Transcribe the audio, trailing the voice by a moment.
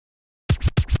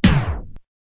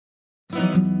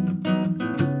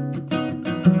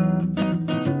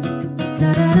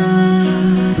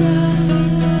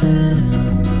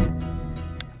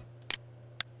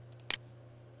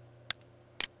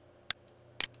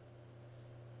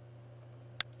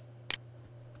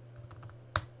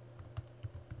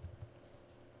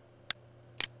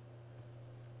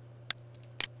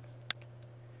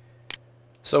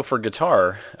So for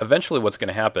guitar, eventually what's going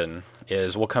to happen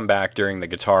is we'll come back during the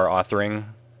guitar authoring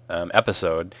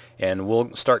episode, and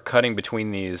we'll start cutting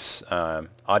between these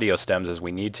audio stems as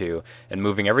we need to, and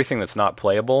moving everything that's not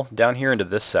playable down here into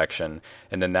this section,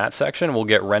 and then that section will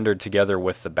get rendered together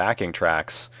with the backing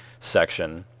tracks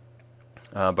section.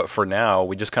 But for now,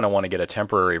 we just kind of want to get a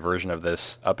temporary version of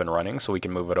this up and running so we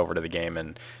can move it over to the game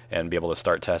and be able to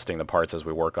start testing the parts as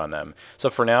we work on them. So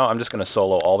for now, I'm just going to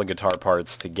solo all the guitar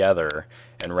parts together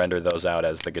and render those out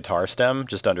as the guitar stem,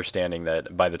 just understanding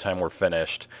that by the time we're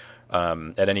finished,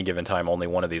 at any given time, only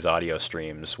one of these audio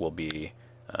streams will be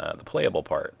the playable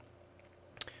part.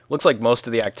 Looks like most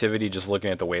of the activity, just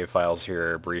looking at the wave files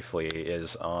here briefly,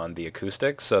 is on the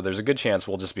acoustic, so there's a good chance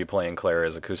we'll just be playing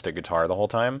Clara's acoustic guitar the whole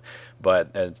time,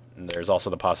 but there's also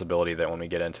the possibility that when we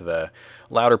get into the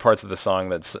louder parts of the song,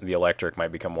 that's the electric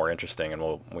might become more interesting,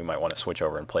 and we might want to switch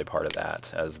over and play part of that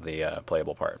as the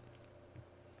playable part.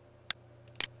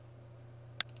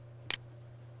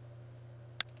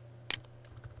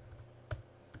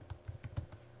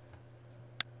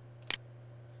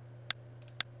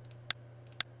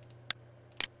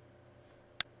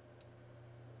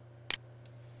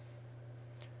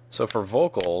 So for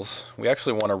vocals, we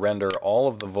actually want to render all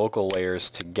of the vocal layers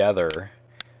together.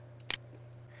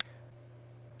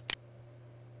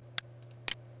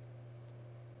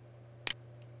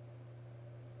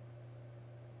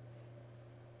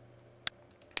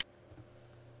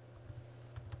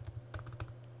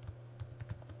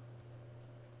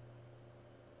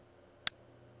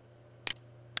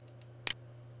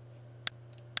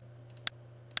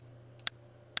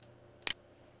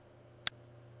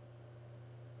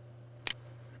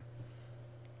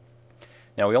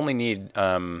 Now we only need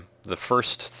the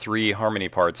first 3 harmony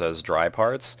parts as dry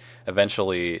parts.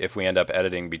 Eventually, if we end up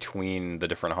editing between the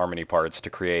different harmony parts to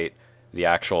create the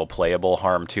actual playable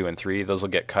harm 2 and 3, those will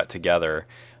get cut together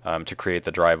to create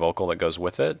the dry vocal that goes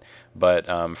with it. But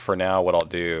for now, what I'll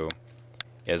do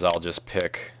is I'll just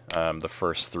pick the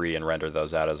first 3 and render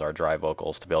those out as our dry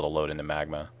vocals to be able to load into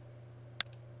Magma.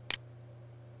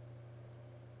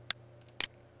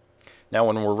 Now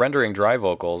when we're rendering dry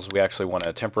vocals, we actually want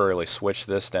to temporarily switch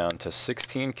this down to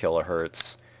 16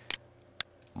 kilohertz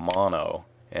mono,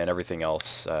 and everything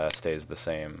else stays the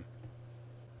same.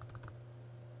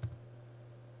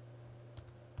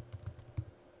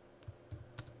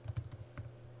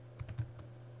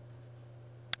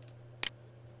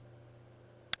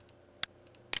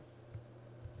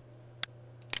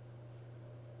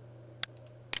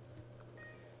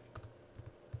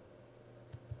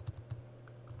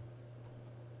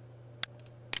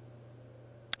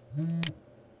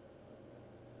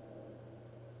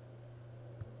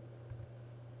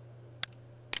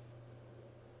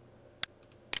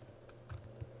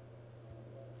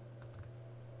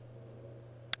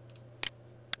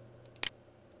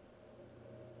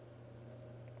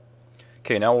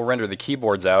 Okay, now we'll render the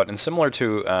keyboards out, and similar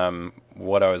to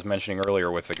what I was mentioning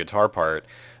earlier with the guitar part,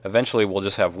 eventually we'll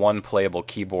just have one playable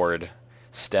keyboard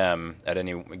stem at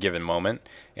any given moment,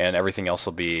 and everything else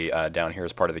will be down here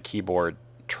as part of the keyboard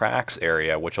tracks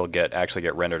area, which will actually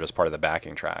get rendered as part of the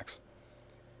backing tracks.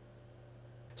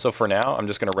 So for now, I'm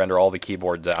just going to render all the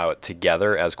keyboards out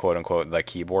together as quote-unquote the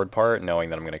keyboard part, knowing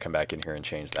that I'm going to come back in here and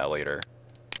change that later.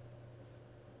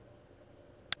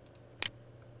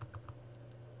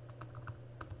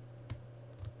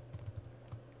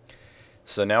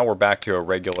 So now we're back to a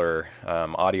regular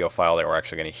audio file that we're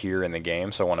actually going to hear in the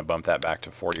game, so I want to bump that back to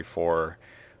 44.1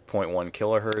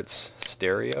 kilohertz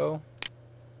stereo.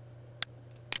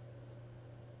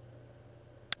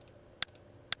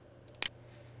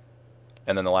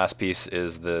 And then the last piece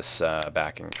is this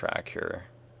backing track here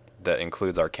that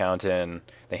includes our count-in,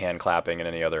 the hand clapping, and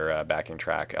any other backing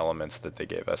track elements that they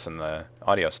gave us in the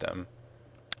audio stem.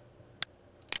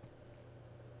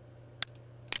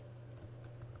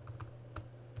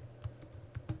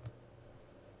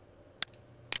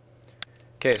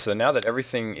 Okay, so now that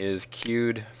everything is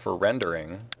queued for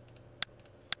rendering,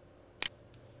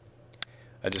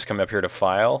 I just come up here to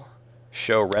File,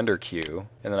 Show Render Queue,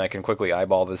 and then I can quickly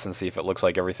eyeball this and see if it looks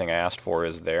like everything I asked for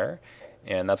is there.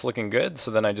 And that's looking good,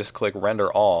 so then I just click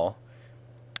Render All,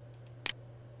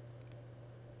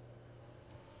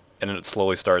 and then it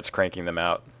slowly starts cranking them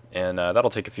out. And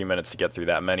that'll take a few minutes to get through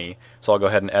that many, so I'll go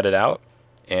ahead and edit out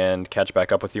and catch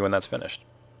back up with you when that's finished.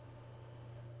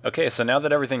 Okay, so now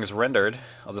that everything's rendered,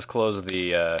 I'll just close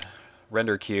the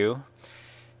render queue,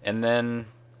 and then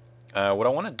what I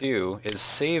want to do is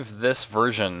save this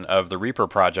version of the Reaper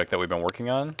project that we've been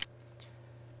working on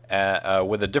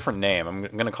with a different name. I'm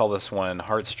going to call this one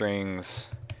Heartstrings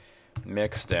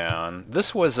Mixdown.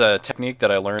 This was a technique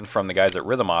that I learned from the guys at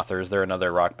Rhythm Authors. They're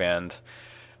another rock band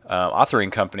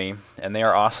authoring company, and they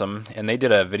are awesome. And they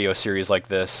did a video series like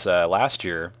this last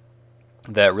year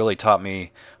that really taught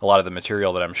me a lot of the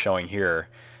material that I'm showing here.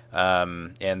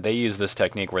 And they use this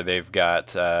technique where they've got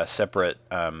separate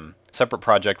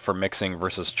project for mixing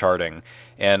versus charting.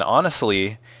 And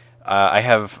honestly, I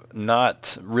have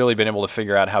not really been able to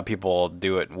figure out how people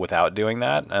do it without doing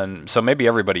that. And so maybe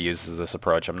everybody uses this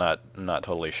approach. I'm not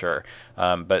totally sure.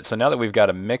 But so now that we've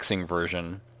got a mixing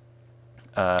version,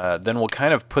 then we'll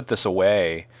kind of put this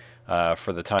away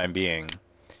for the time being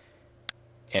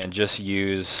and just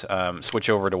use switch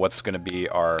over to what's going to be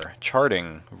our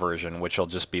charting version, which will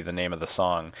just be the name of the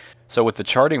song. So with the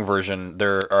charting version,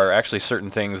 there are actually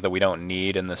certain things that we don't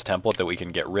need in this template that we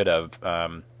can get rid of,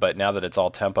 but now that it's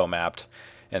all tempo mapped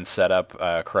and set up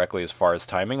correctly as far as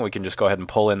timing, we can just go ahead and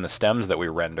pull in the stems that we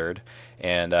rendered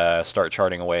and start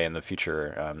charting away in the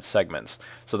future segments.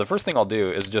 So the first thing I'll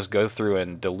do is just go through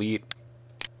and delete.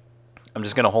 I'm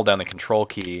just going to hold down the control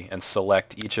key and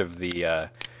select each of the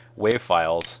wave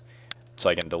files so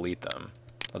I can delete them.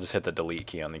 I'll just hit the delete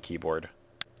key on the keyboard.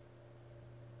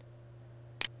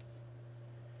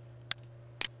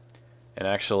 And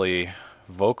actually,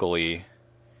 vocally,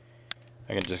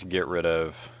 I can just get rid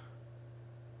of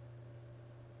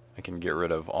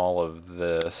all of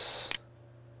this.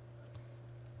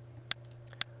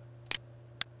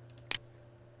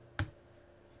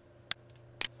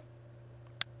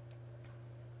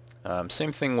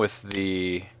 Same thing with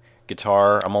the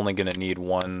guitar. I'm only going to need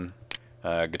one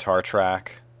guitar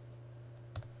track.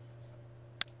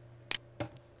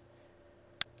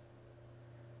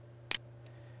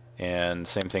 And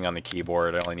same thing on the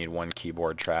keyboard. I only need one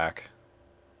keyboard track.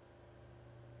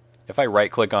 If I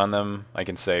right click on them, I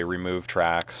can say remove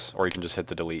tracks, or you can just hit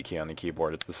the delete key on the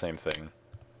keyboard. It's the same thing.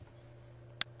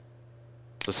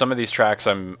 So some of these tracks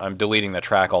I'm deleting the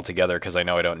track altogether because I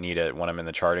know I don't need it when I'm in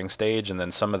the charting stage, and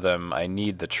then some of them I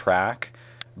need the track,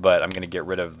 but I'm going to get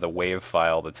rid of the wave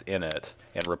file that's in it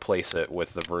and replace it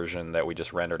with the version that we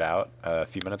just rendered out a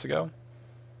few minutes ago.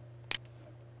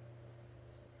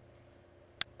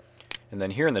 And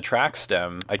then here in the track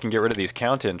stem, I can get rid of these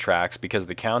count-in tracks because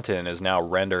the count-in is now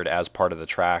rendered as part of the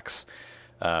tracks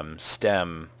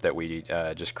stem that we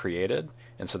just created,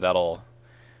 and so that'll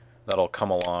come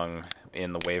along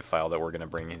in the wave file that we're going to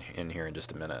bring in here in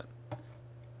just a minute.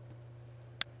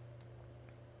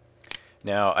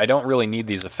 Now, I don't really need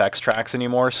these effects tracks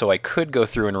anymore, so I could go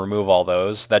through and remove all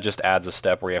those. That just adds a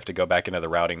step where you have to go back into the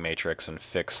routing matrix and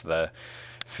fix the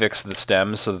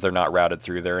stems so that they're not routed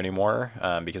through there anymore,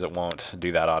 because it won't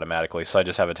do that automatically. So I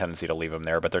just have a tendency to leave them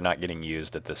there, but they're not getting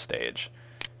used at this stage,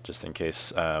 just in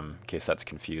case that's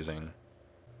confusing.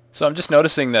 So I'm just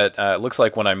noticing that it looks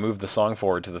like when I moved the song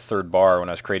forward to the third bar when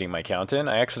I was creating my count-in,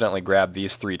 I accidentally grabbed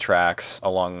these 3 tracks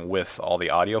along with all the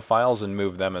audio files and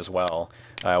moved them as well,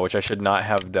 which I should not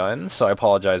have done, so I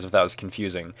apologize if that was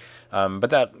confusing. But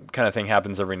that kind of thing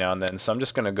happens every now and then, so I'm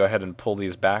just going to go ahead and pull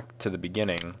these back to the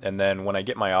beginning, and then when I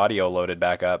get my audio loaded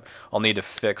back up, I'll need to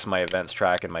fix my events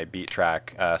track and my beat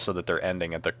track so that they're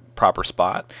ending at the proper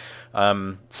spot.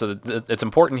 So it's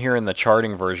important here in the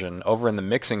charting version. Over in the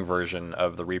mixing version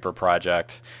of the Reaper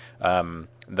project,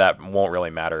 that won't really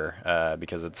matter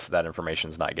because that information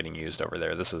is not getting used over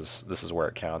there. This is where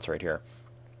it counts right here.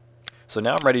 So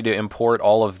now I'm ready to import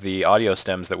all of the audio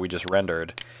stems that we just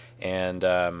rendered, and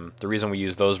the reason we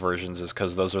use those versions is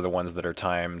because those are the ones that are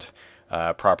timed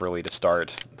properly to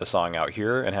start the song out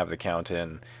here and have the count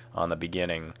in on the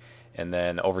beginning. And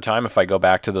then over time, if I go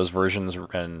back to those versions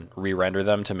and re-render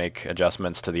them to make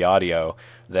adjustments to the audio,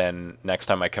 then next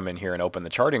time I come in here and open the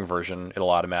charting version, it'll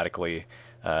automatically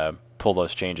pull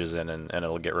those changes in and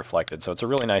it'll get reflected. So it's a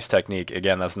really nice technique.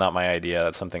 Again, that's not my idea.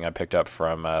 That's something I picked up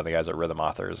from the guys at Rhythm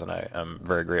Authors, and I'm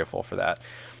very grateful for that.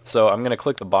 So I'm going to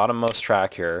click the bottommost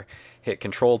track here, hit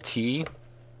Control-T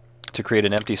to create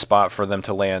an empty spot for them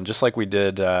to land, just like we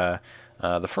did the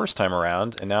first time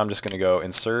around. And now I'm just going to go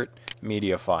Insert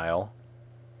Media File.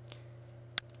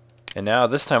 And now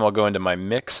this time I'll go into my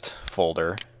Mixed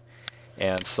folder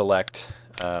and select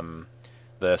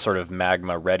the sort of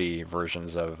magma ready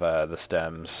versions of the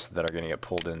stems that are going to get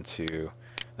pulled into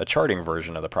the charting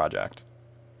version of the project.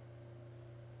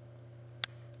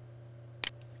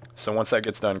 So once that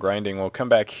gets done grinding, we'll come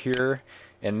back here,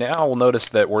 and now we'll notice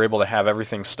that we're able to have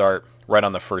everything start right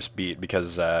on the first beat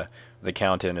because the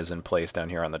count-in is in place down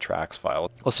here on the tracks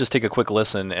file. Let's just take a quick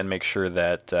listen and make sure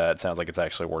that it sounds like it's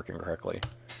actually working correctly.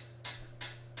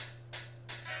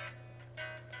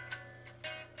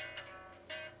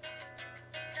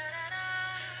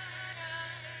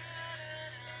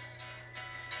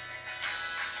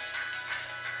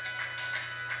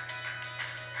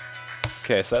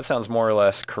 Okay, so that sounds more or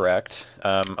less correct.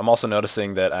 I'm also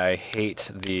noticing that I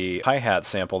hate the hi-hat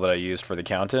sample that I used for the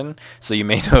count-in, so you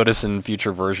may notice in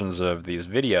future versions of these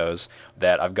videos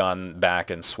that I've gone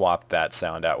back and swapped that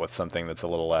sound out with something that's a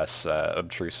little less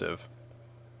obtrusive.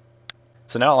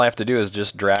 So now all I have to do is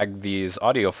just drag these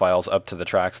audio files up to the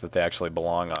tracks that they actually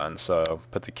belong on. So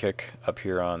put the kick up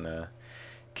here on the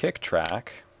kick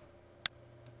track.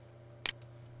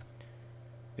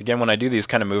 Again, when I do these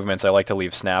kind of movements, I like to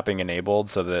leave snapping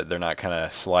enabled so that they're not kind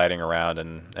of sliding around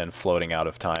and floating out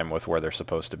of time with where they're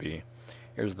supposed to be.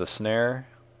 Here's the snare.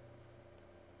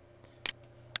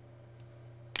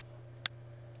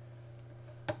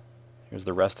 Here's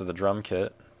the rest of the drum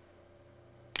kit.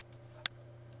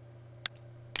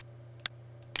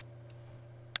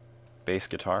 Bass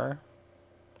guitar.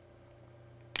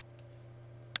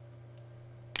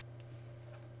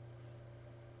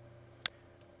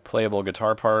 Playable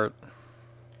guitar part,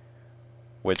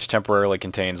 which temporarily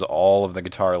contains all of the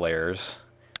guitar layers,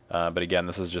 but again,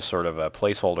 this is just sort of a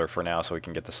placeholder for now so we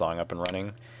can get the song up and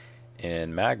running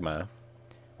in Magma,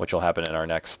 which will happen in our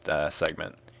next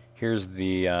segment. Here's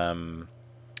the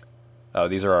oh,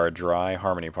 these are our dry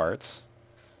harmony parts.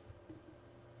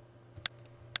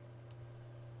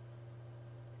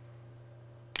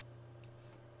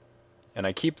 And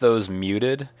I keep those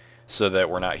muted so that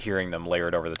we're not hearing them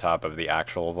layered over the top of the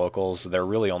actual vocals. They're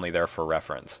really only there for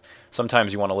reference.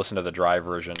 Sometimes you want to listen to the dry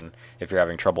version if you're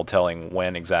having trouble telling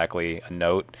when exactly a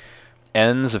note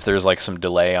ends. If there's like some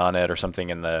delay on it or something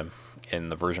in the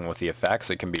version with the effects,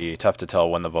 it can be tough to tell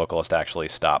when the vocalist actually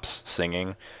stops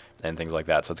singing and things like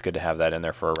that. So it's good to have that in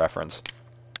there for a reference.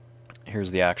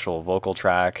 Here's the actual vocal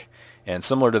track, and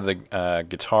similar to the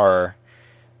guitar,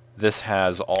 this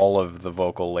has all of the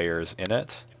vocal layers in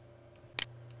it.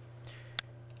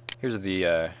 Here's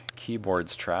the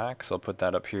keyboards track, so I'll put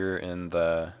that up here in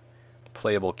the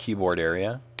playable keyboard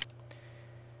area.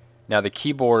 Now the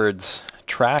keyboards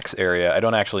tracks area I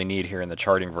don't actually need here in the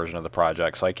charting version of the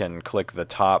project, so I can click the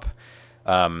top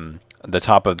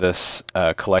of this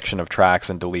collection of tracks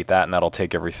and delete that, and that'll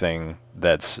take everything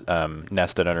that's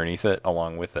nested underneath it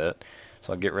along with it.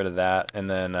 So I'll get rid of that, and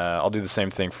then I'll do the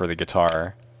same thing for the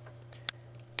guitar.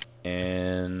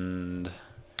 And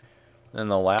then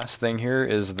the last thing here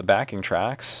is the backing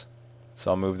tracks.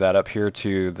 So I'll move that up here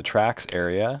to the tracks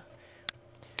area.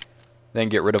 Then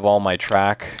get rid of all my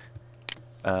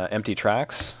empty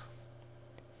tracks.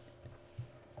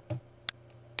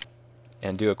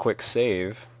 And do a quick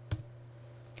save.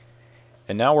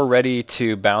 And now we're ready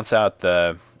to bounce out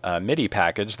the MIDI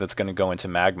package that's going to go into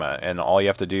Magma. And all you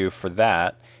have to do for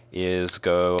that is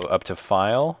go up to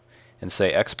File and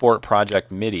say Export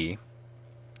Project MIDI.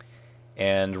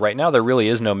 And right now there really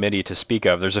is no MIDI to speak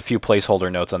of. There's a few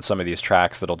placeholder notes on some of these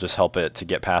tracks that'll just help it to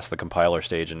get past the compiler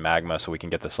stage in Magma so we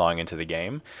can get the song into the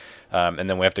game. And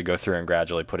then we have to go through and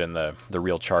gradually put in the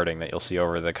real charting that you'll see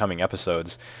over the coming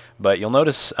episodes. But you'll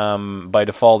notice by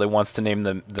default it wants to name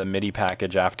the MIDI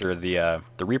package after the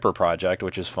REAPER project,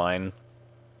 which is fine.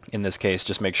 In this case,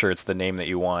 just make sure it's the name that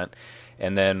you want.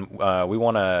 And then we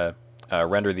want to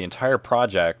render the entire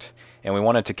project, and we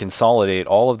want it to consolidate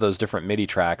all of those different MIDI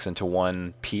tracks into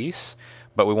one piece,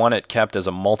 but we want it kept as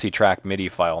a multi-track MIDI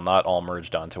file, not all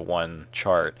merged onto one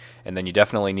chart. And then you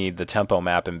definitely need the tempo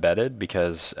map embedded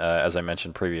because, as I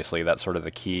mentioned previously, that's sort of the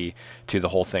key to the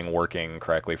whole thing working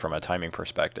correctly from a timing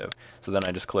perspective. So then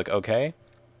I just click OK,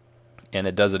 and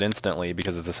it does it instantly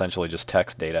because it's essentially just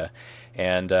text data.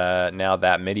 And now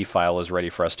that MIDI file is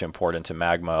ready for us to import into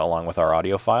Magma along with our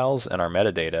audio files and our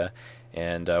metadata,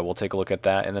 and we'll take a look at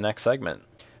that in the next segment.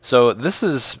 So this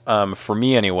is, for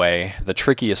me anyway, the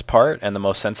trickiest part and the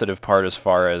most sensitive part as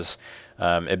far as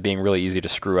it being really easy to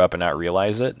screw up and not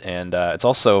realize it. And it's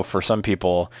also, for some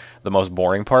people, the most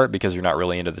boring part because you're not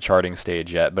really into the charting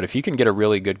stage yet. But if you can get a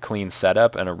really good clean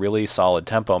setup and a really solid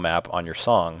tempo map on your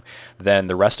song, then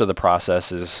the rest of the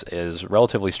process is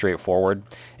relatively straightforward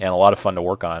and a lot of fun to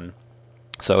work on.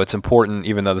 So it's important,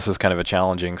 even though this is kind of a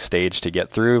challenging stage to get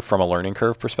through from a learning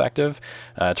curve perspective,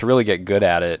 to really get good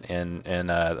at it,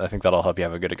 and I think that'll help you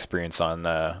have a good experience on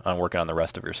working on the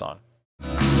rest of your song.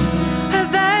 Hey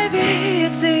baby,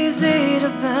 it's easy to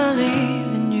believe